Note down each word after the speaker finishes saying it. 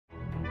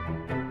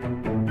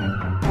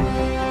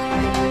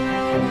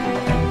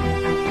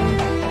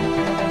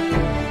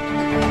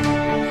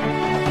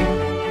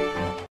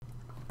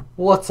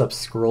What's up,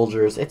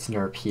 Scrollgers? It's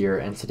Nerp here,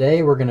 and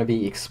today we're going to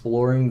be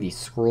exploring the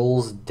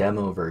Scrolls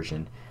demo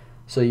version.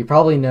 So you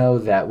probably know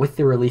that with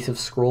the release of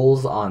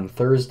Scrolls on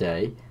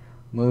Thursday,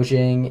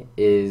 Mojang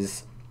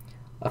is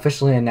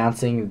officially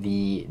announcing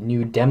the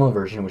new demo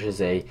version, which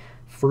is a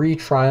free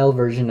trial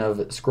version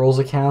of Scrolls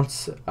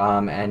accounts,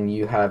 and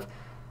you have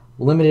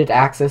limited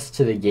access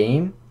to the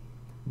game,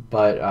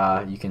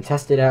 but you can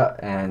test it out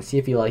and see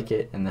if you like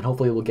it, and then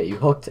hopefully it will get you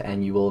hooked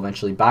and you will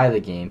eventually buy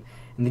the game.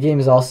 And the game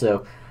is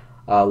also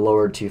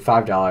lowered to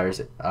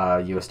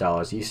 $5 US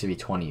dollars. It used to be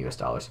 20 US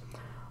dollars.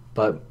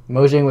 But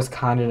Mojang was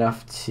kind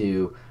enough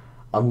to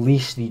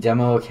unleash the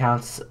demo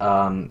accounts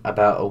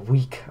about a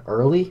week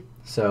early,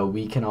 so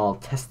we can all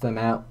test them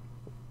out.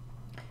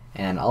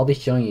 And I'll be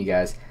showing you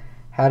guys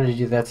how to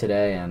do that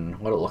today and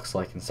what it looks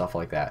like and stuff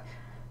like that.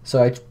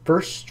 So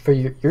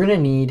you're gonna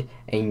need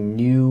a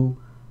new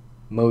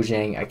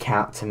Mojang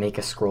account to make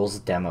a Scrolls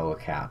demo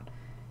account.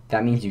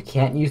 That means you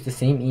can't use the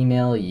same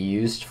email you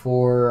used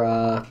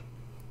for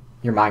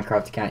your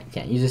Minecraft account. You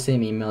can't use the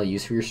same email you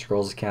used for your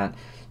Scrolls account.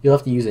 You'll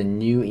have to use a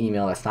new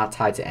email that's not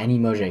tied to any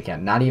Mojang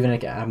account, not even a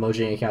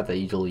Mojang account that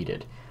you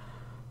deleted.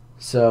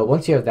 So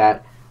once you have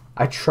that,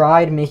 I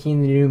tried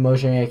making the new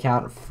Mojang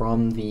account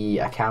from the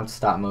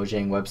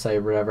accounts.mojang website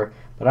or whatever,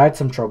 but I had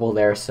some trouble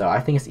there, so I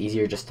think it's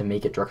easier just to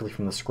make it directly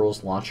from the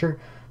Scrolls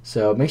launcher.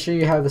 So make sure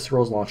you have the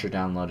Scrolls launcher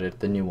downloaded,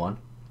 the new one.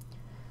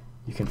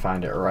 You can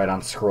find it right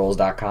on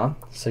scrolls.com.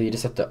 So you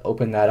just have to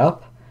open that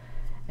up,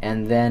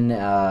 and then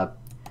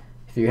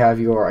if you have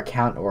your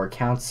account or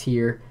accounts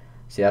here,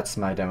 see, that's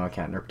my demo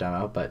account, Nerp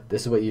demo, but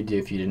this is what you'd do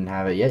if you didn't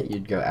have it yet.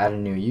 You'd go add a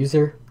new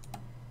user.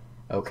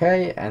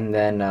 Okay, and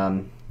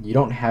then you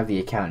don't have the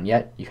account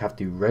yet. You have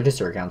to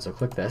register account, so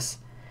click this.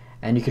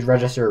 And you could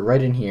register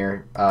right in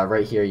here.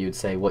 Right here you would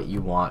say what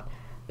you want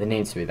the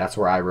name to be. That's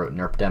where I wrote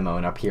Nerp demo,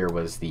 and up here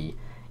was the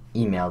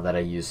email that I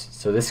used.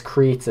 So this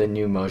creates a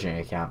new Mojang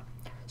account.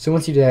 So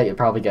once you do that, you'll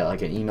probably get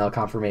like an email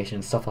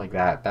confirmation, stuff like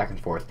that, back and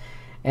forth.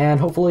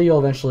 And hopefully you'll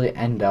eventually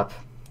end up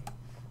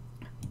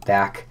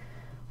back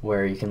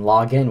where you can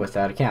log in with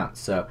that account.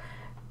 So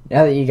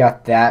now that you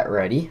got that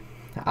ready,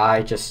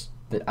 I just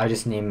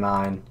named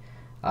mine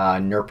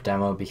Nerp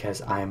demo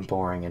because I am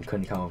boring and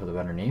couldn't come up with a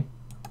better name.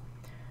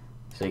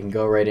 So you can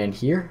go right in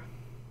here,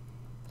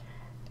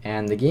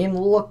 and the game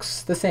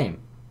looks the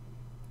same,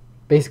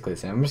 basically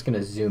the same. I'm just going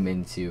to zoom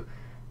into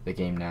the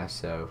game now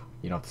so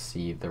you don't have to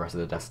see the rest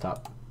of the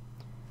desktop.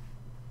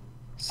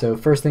 So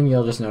first thing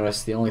you'll just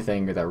notice, the only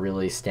thing that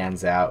really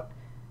stands out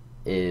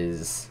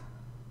is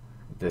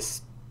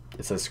this.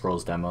 It says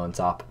Scrolls demo on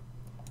top.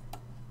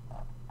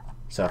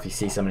 So if you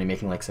see somebody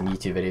making like some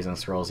YouTube videos on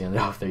Scrolls, you'll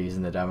know if they're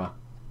using the demo.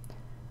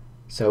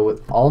 So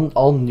with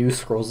all new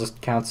Scrolls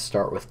accounts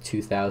start with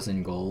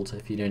 2,000 gold,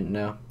 if you didn't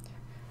know.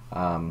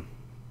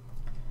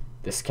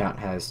 This account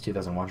has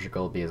 2,100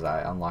 gold because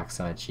I unlocked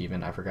some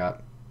achievement I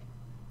forgot.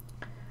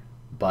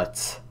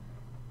 But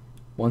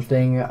one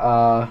thing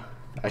I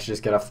should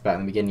just get off the bat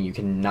in the beginning, you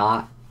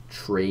cannot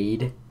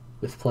trade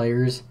with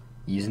players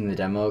using the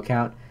demo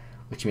account,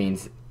 which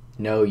means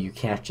no, you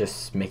can't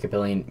just make a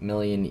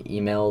million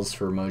emails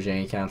for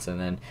Mojang accounts and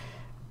then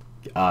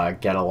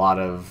get a lot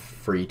of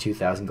free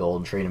 2,000 gold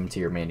and trade them to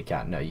your main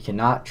account. No, you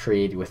cannot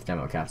trade with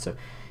demo accounts. So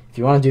if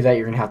you want to do that,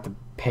 you're going to have to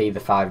pay the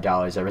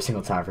 $5 every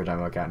single time for a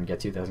demo account and get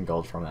 2,000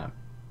 gold from them.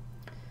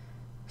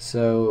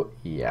 So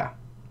yeah.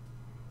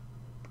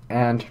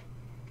 And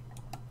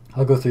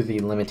I'll go through the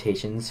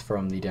limitations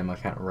from the demo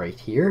account right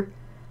here.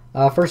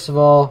 First of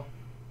all,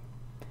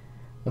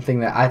 one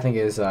thing that I think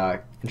is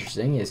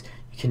interesting is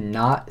you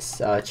cannot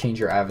change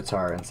your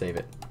avatar and save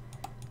it.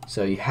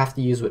 So you have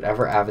to use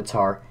whatever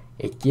avatar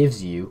it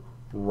gives you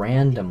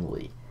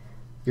randomly.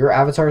 Your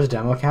avatar's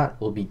demo account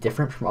will be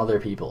different from other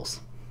people's.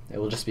 It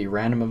will just be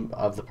random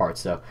of the parts.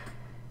 So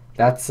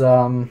that's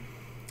that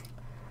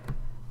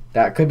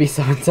could be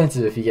so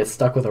insensitive if you get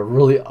stuck with a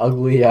really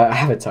ugly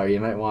avatar.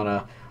 You might want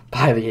to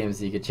buy the game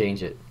so you could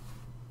change it.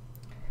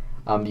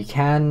 You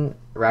can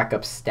rack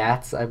up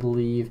stats, I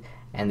believe,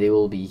 and they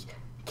will be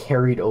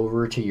carried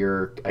over to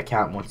your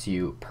account once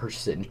you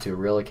purchase it into a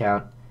real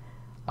account.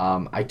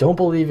 I don't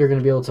believe you're going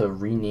to be able to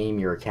rename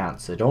your account,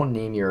 so don't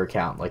name your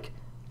account like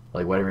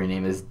whatever your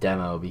name is,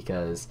 demo,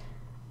 because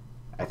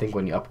I think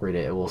when you upgrade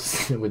it,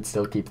 it would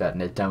still keep that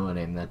demo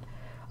name then.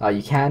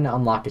 You can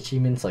unlock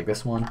achievements like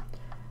this one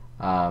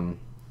that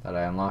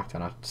I unlocked,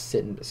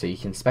 and so you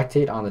can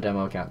spectate on the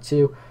demo account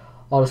too.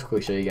 I'll just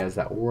quickly show you guys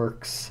that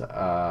works.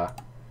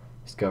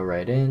 Just go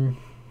right in.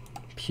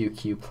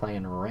 PewQ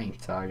playing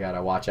ranked. I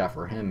gotta watch out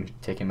for him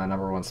taking my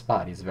 #1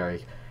 spot. He's a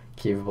very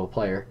capable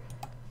player.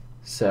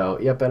 So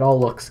yep, it all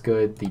looks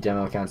good. The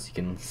demo accounts, you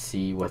can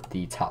see what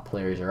the top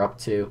players are up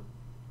to.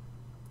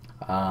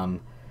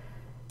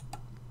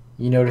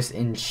 You notice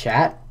in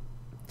chat,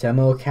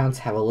 demo accounts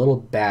have a little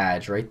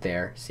badge right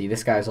there. See,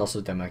 this guy's also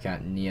demo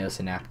account,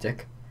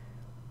 Neosynaptic.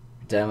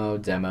 Demo.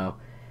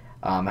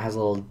 It has a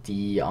little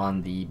D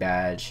on the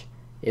badge.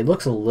 It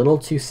looks a little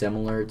too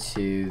similar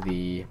to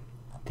the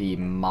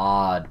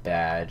mod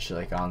badge,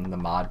 like on the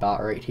mod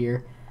bot right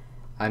here.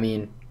 I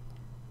mean,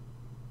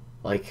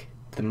 like,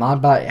 the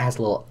mod bot has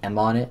a little M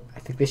on it. I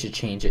think they should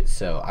change it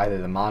so either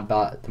the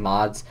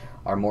mods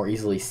are more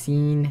easily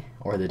seen,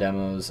 or the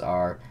demos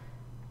are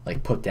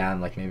like put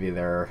down, like maybe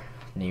their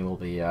name will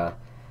be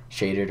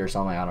shaded or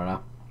something. I don't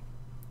know.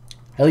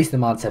 At least the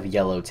mods have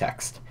yellow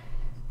text.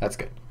 That's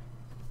good.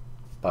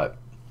 But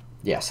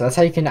yeah, so that's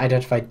how you can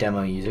identify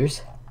demo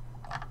users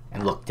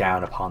and look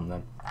down upon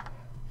them.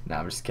 No,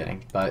 I'm just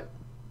kidding. But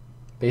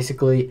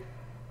basically,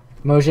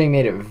 Mojang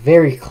made it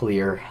very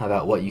clear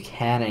about what you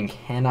can and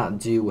cannot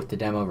do with the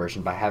demo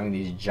version by having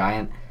these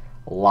giant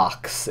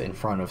locks in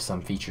front of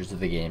some features of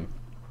the game.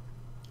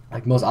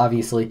 Like most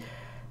obviously,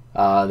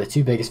 the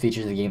two biggest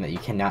features of the game that you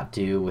cannot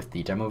do with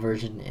the demo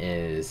version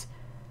is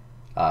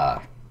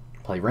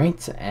play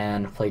ranked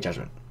and play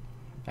judgment.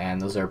 And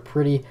those are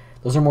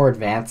more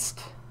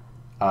advanced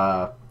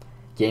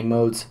game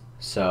modes,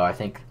 so I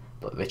think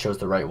they chose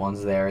the right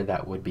ones there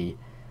that would be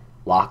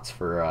locked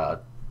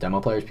for demo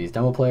players, because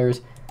demo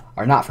players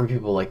are not for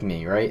people like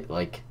me, right?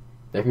 Like,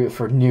 they're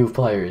for new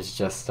players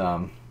just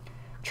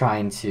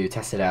trying to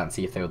test it out and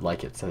see if they would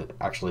like it, to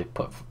actually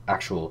put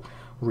actual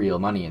real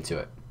money into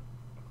it.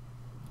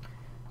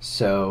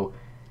 So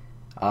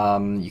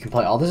you can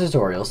play all the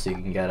tutorials so you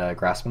can get a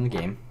grasp on the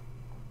game.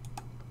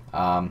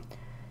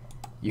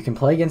 You can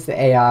play against the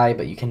AI,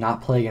 but you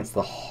cannot play against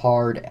the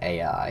hard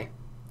AI,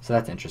 so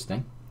that's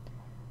interesting.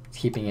 It's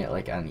keeping it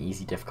like on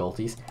easy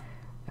difficulties.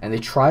 And the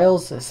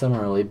trials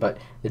similarly, but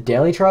the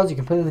daily trials, you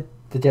can play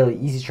the daily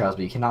easy trials,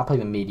 but you cannot play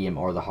the medium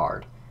or the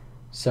hard.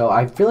 So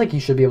I feel like you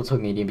should be able to play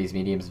medium, because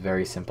medium is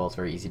very simple, it's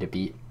very easy to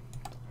beat.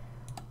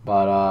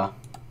 But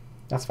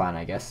that's fine,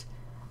 I guess.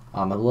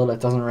 It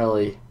doesn't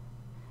really.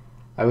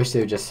 I wish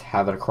they would just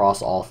have it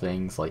across all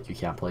things, like you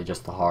can't play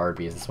just the hard,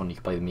 because this one you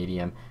can play the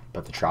medium,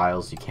 but the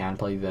trials you can't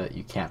play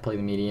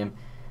the medium.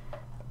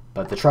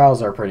 But the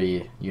trials are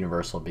pretty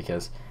universal,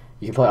 because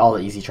you can play all the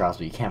easy trials,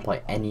 but you can't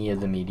play any of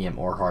the medium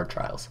or hard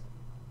trials.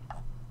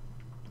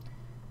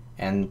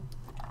 And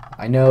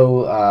I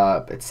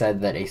know it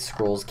said that a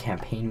Scrolls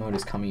campaign mode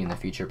is coming in the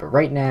future, but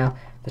right now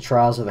the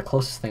trials are the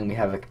closest thing we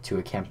have to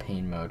a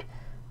campaign mode.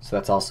 So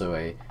that's also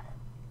a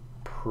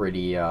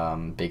pretty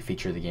big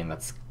feature of the game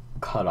that's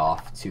cut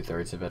off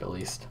 2/3 of it at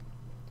least.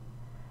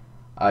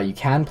 You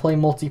can play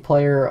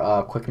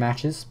multiplayer quick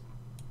matches,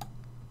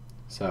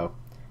 so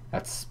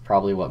that's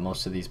probably what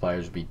most of these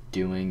players would be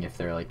doing if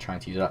they're like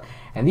trying to use it up.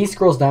 And these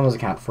Scrolls demos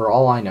account, for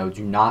all I know,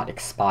 do not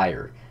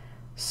expire.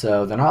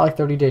 So they're not like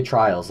 30-day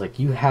trials. Like,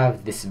 you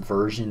have this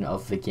version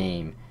of the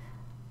game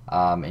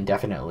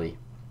indefinitely.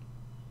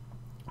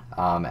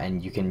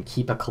 And you can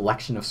keep a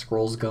collection of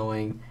scrolls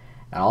going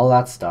and all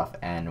that stuff.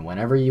 And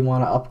whenever you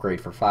want to upgrade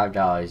for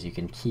 $5, you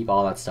can keep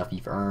all that stuff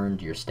you've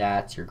earned, your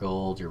stats, your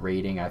gold, your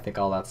rating. I think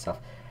all that stuff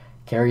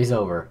carries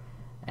over.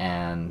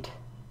 And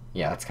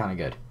yeah, that's kind of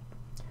good.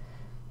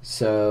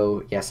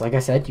 So yes, like I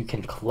said, you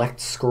can collect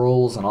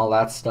scrolls and all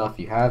that stuff.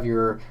 You have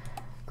your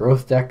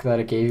growth deck that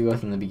it gave you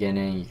with in the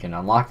beginning. You can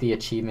unlock the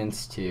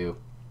achievements to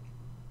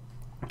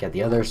get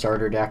the other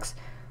starter decks.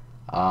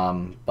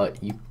 But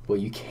what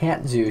you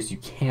can't do is you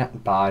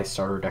can't buy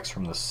starter decks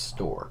from the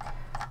store.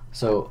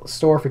 So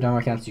store for demo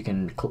accounts, you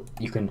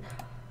can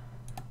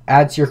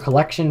add to your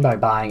collection by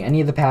buying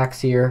any of the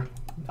packs here.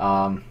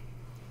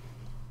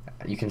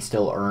 You can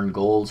still earn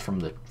golds from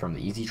the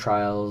easy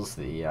trials,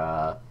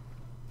 the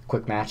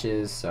quick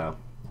matches. So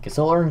you can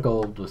still earn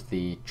gold with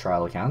the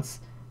trial accounts,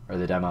 or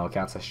the demo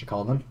accounts I should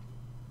call them.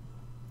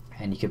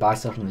 And you can buy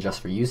stuff from the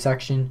just for you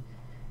section.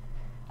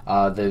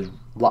 The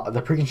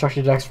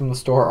pre-constructed decks from the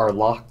store are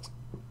locked,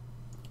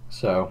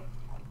 so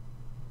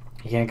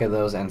you can't get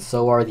those, and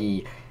so are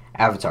the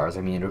avatars.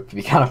 I mean, it would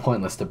be kind of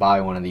pointless to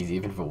buy one of these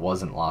even if it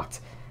wasn't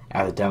locked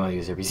as a demo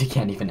user, because you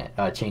can't even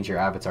change your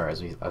avatar,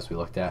 as we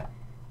looked at.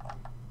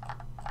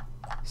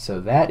 So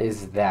that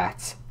is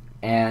that,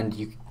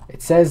 and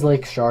it says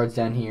like shards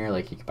down here,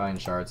 like you can buy in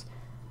shards,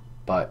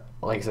 but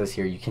like it says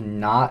here, you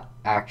cannot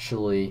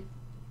actually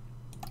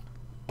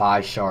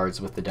buy shards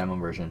with the demo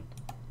version.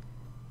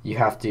 You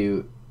have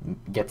to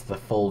get to the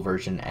full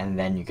version and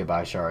then you could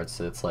buy shards,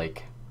 so it's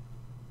like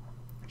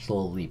just a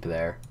little leap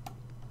there.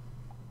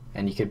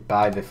 And you could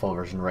buy the full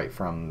version right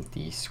from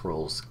the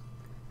Scrolls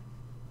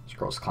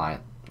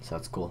client, so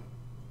that's cool.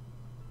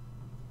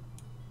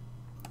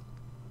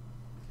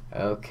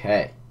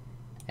 Okay,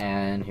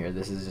 and here,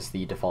 this is just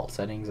the default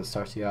settings it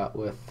starts you out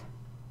with.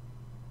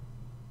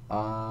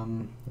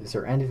 Is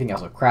there anything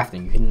else?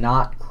 Crafting. You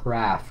cannot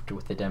craft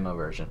with the demo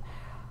version.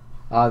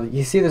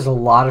 You see there's a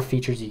lot of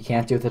features you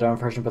can't do with the demo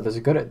version, but there's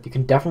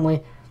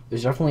definitely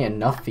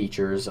enough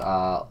features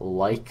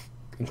like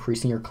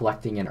increasing your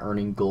collecting and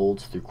earning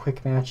golds through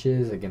quick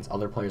matches against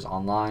other players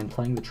online,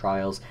 playing the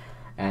trials,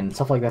 and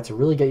stuff like that to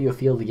really get you a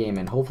feel of the game,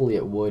 and hopefully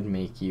it would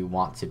make you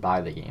want to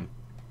buy the game.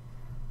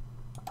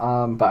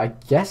 But I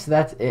guess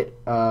that's it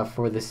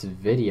for this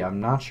video. I'm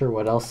not sure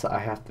what else I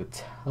have to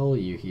tell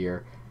you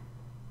here.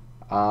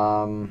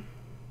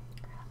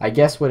 I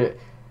guess what it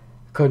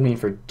could mean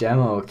for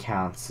demo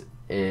accounts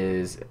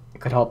is it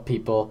could help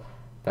people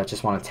that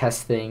just want to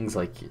test things,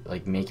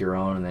 like make your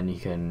own, and then you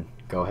can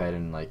go ahead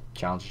and like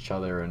challenge each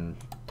other and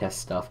test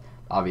stuff.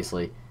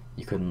 obviously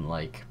you couldn't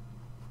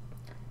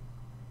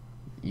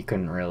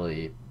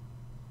really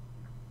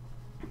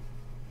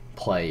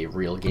play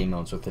real game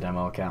modes with the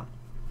demo account.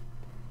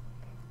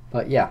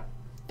 But yeah,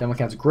 demo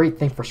account's a great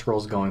thing for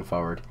Scrolls going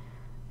forward,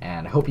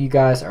 and I hope you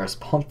guys are as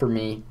pumped for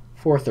me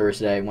for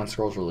Thursday when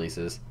Scrolls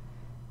releases.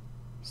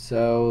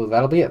 So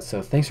that'll be it.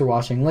 So thanks for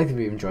watching. Like if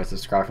you enjoyed,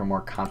 subscribe for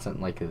more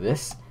content like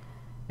this,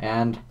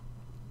 and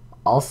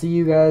I'll see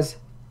you guys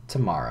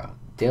tomorrow.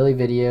 Daily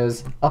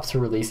videos up to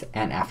release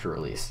and after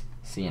release.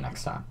 See you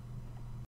next time.